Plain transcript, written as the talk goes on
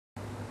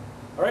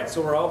All right,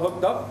 so we're all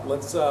hooked up.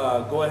 Let's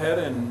go ahead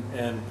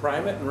and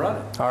prime it and run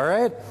it. All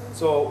right.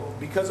 So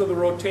because of the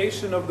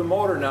rotation of the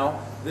motor now,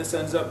 this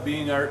ends up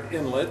being our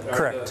inlet,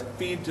 our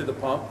feed to the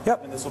pump,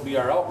 Yep. and this will be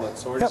our outlet.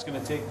 So we're just going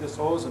to take this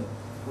hose and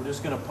we're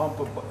just going to pump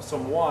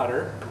some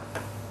water.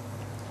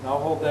 And I'll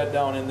hold that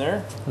down in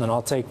there. And then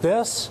I'll take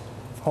this,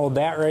 hold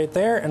that right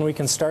there, and we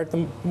can start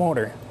the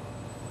motor.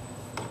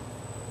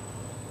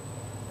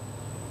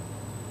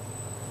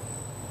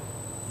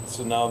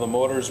 So now the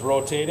motor is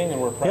rotating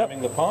and we're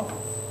priming the pump.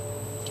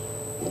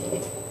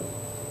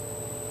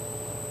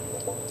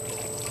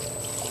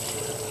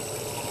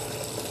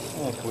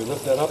 And can we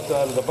lift that up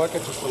out of the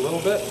bucket just a little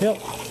bit? Yep.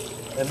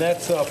 And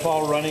that's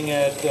Paul running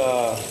at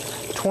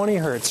 20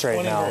 hertz right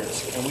 20 now.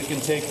 hertz, and we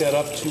can take that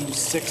up to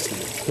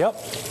 60. Yep.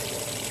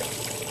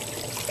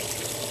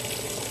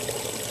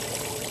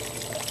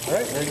 All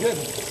right, very good.